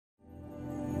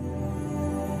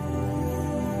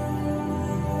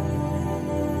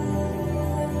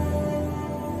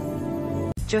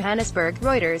Johannesburg,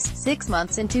 Reuters. 6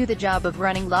 months into the job of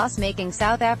running loss-making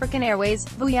South African Airways,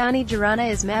 Vuyani Jarana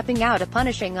is mapping out a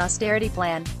punishing austerity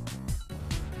plan.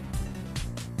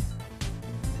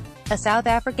 A South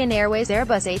African Airways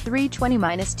Airbus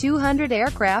A320-200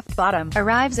 aircraft bottom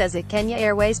arrives as a Kenya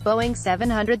Airways Boeing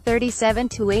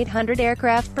 737-800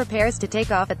 aircraft prepares to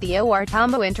take off at the OR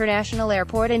Tambo International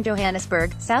Airport in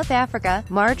Johannesburg, South Africa,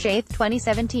 March 8,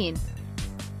 2017.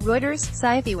 Reuters.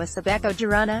 Siphiwe Sibeko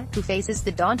Jarana, who faces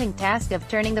the daunting task of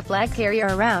turning the flag carrier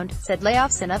around, said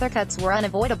layoffs and other cuts were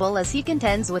unavoidable as he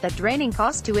contends with a draining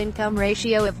cost-to-income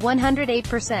ratio of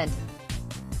 108%.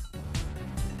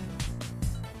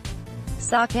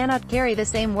 SA cannot carry the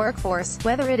same workforce,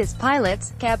 whether it is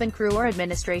pilots, cabin crew or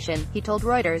administration, he told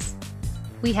Reuters.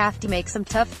 We have to make some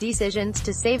tough decisions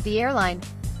to save the airline.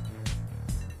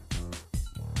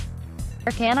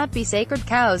 There cannot be sacred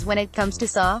cows when it comes to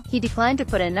SA. He declined to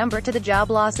put a number to the job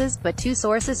losses, but two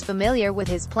sources familiar with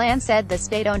his plan said the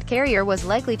state-owned carrier was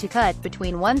likely to cut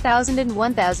between 1,000 and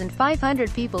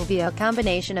 1,500 people via a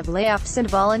combination of layoffs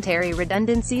and voluntary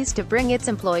redundancies to bring its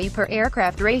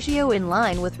employee-per-aircraft ratio in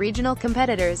line with regional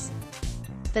competitors.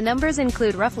 The numbers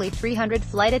include roughly 300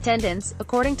 flight attendants,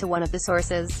 according to one of the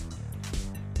sources.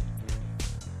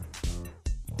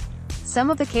 Some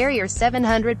of the carrier's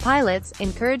 700 pilots,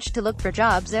 encouraged to look for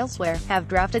jobs elsewhere, have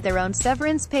drafted their own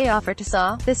severance pay offer to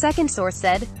SA, the second source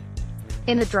said.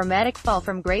 In a dramatic fall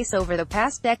from grace over the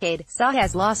past decade, SA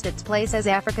has lost its place as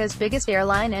Africa's biggest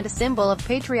airline and a symbol of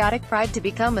patriotic pride to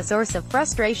become a source of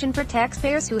frustration for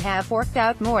taxpayers who have forked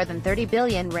out more than 30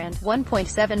 billion rand,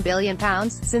 £1.7 billion,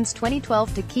 since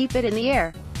 2012 to keep it in the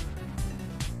air.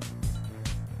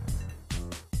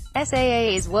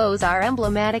 SAA's woes are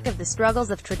emblematic of the struggles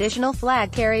of traditional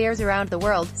flag carriers around the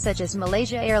world, such as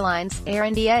Malaysia Airlines, Air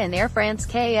India and Air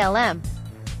France-KLM.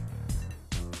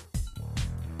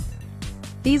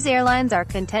 These airlines are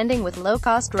contending with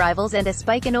low-cost rivals and a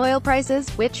spike in oil prices,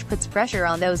 which puts pressure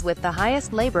on those with the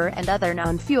highest labor and other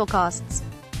non-fuel costs.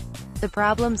 The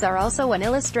problems are also an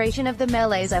illustration of the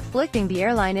malaise afflicting the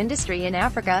airline industry in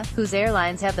Africa, whose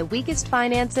airlines have the weakest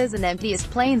finances and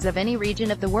emptiest planes of any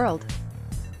region of the world.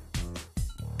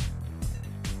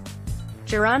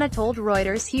 Jarana told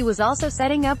Reuters he was also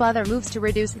setting up other moves to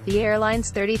reduce the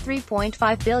airline's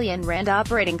 33.5 billion rand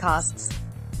operating costs.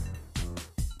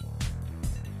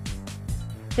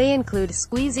 They include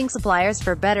squeezing suppliers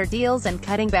for better deals and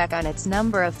cutting back on its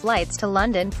number of flights to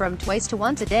London from twice to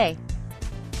once a day.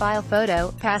 File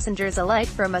photo, passengers alight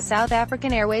from a South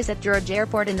African Airways at George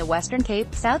Airport in the Western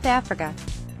Cape, South Africa.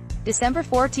 December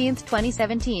 14,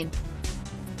 2017.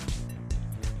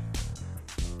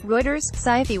 Reuters.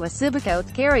 Siphiwe Sibeko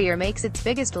carrier makes its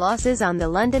biggest losses on the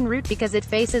London route because it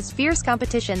faces fierce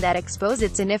competition that expose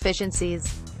its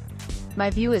inefficiencies.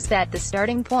 My view is that the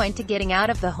starting point to getting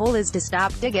out of the hole is to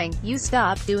stop digging. You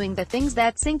stop doing the things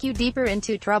that sink you deeper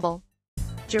into trouble.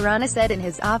 Jarana said in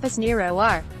his office near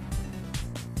OR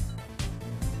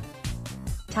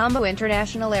Tambo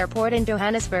International Airport in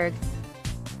Johannesburg.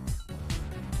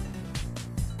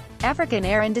 African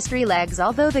air industry lags.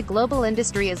 Although the global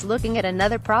industry is looking at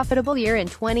another profitable year in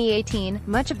 2018,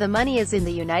 much of the money is in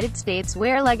the United States,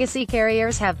 where legacy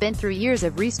carriers have been through years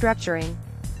of restructuring.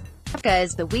 Africa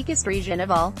is the weakest region of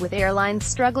all, with airlines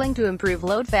struggling to improve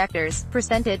load factors,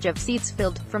 percentage of seats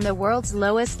filled, from the world's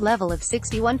lowest level of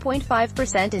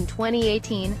 61.5% in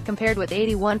 2018, compared with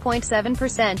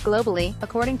 81.7% globally,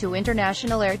 according to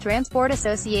International Air Transport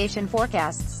Association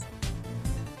forecasts.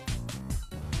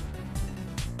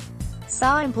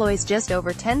 SA employs just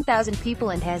over 10,000 people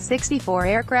and has 64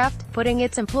 aircraft, putting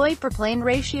its employee-per-plane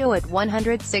ratio at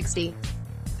 160.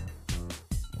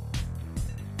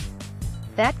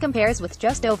 That compares with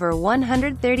just over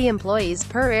 130 employees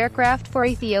per aircraft for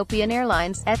Ethiopian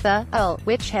Airlines, ETHA,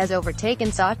 which has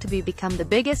overtaken SA to become the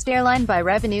biggest airline by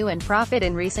revenue and profit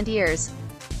in recent years.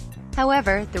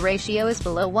 However, the ratio is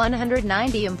below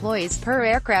 190 employees per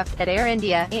aircraft at Air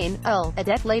India, a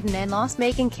debt-laden and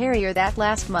loss-making carrier that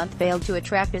last month failed to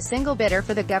attract a single bidder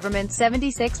for the government's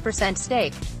 76%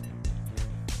 stake.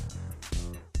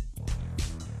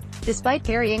 Despite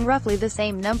carrying roughly the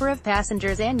same number of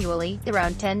passengers annually,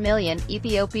 around 10 million,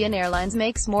 Ethiopian Airlines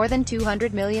makes more than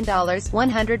 $200 million,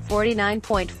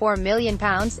 £149.4 million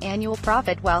annual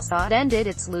profit, while SA ended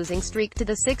its losing streak to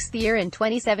the sixth year in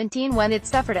 2017 when it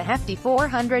suffered a hefty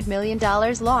 $400 million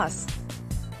loss.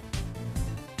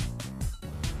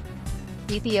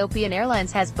 Ethiopian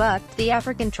Airlines has bucked the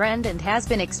African trend and has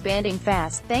been expanding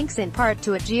fast, thanks in part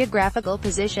to a geographical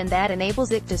position that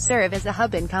enables it to serve as a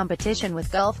hub in competition with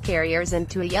Gulf carriers and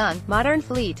to a young, modern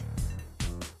fleet.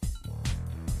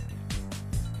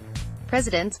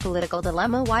 president's political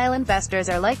dilemma. While investors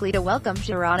are likely to welcome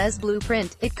Jarana's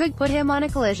blueprint, it could put him on a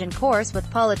collision course with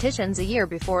politicians a year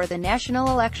before the national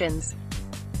elections.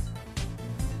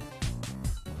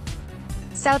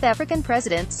 South African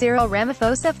President Cyril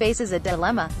Ramaphosa faces a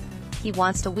dilemma. He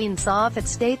wants to wean off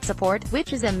its state support,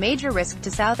 which is a major risk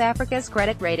to South Africa's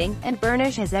credit rating, and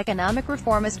burnish his economic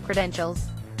reformist credentials.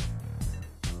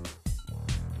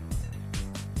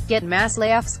 Yet mass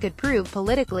layoffs could prove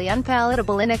politically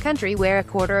unpalatable in a country where a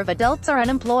quarter of adults are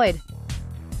unemployed.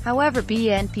 However,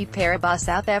 BNP Paribas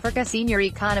South Africa senior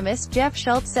economist Jeff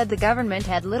Schultz said the government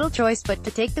had little choice but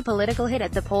to take the political hit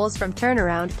at the polls from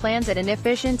turnaround plans at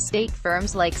inefficient state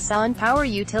firms like Sun Power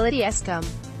Utility Eskom.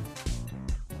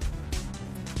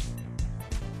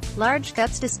 Large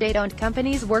cuts to state-owned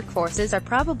companies' workforces are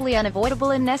probably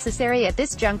unavoidable and necessary at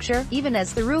this juncture, even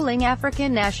as the ruling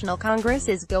African National Congress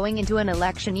is going into an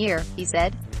election year, he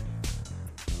said.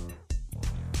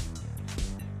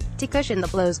 To cushion the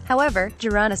blows, however,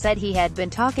 Jarana said he had been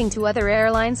talking to other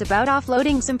airlines about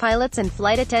offloading some pilots and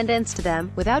flight attendants to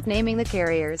them, without naming the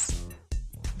carriers.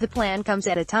 The plan comes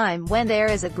at a time when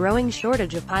there is a growing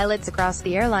shortage of pilots across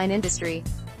the airline industry.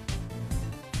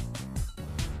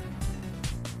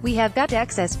 "We have got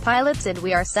excess pilots and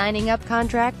we are signing up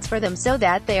contracts for them so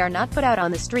that they are not put out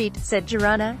on the street," said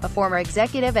Jarana, a former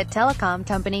executive at telecom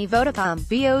company Vodacom,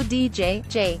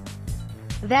 BODJ.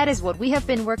 "That is what we have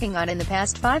been working on in the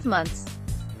past 5 months."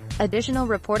 Additional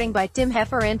reporting by Tim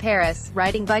Heffer in Paris,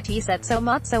 writing by Tisetso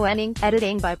Matsoening,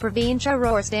 editing by Praveen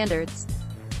Shah. Standards.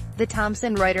 The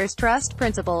Thomson Reuters Trust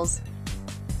Principles.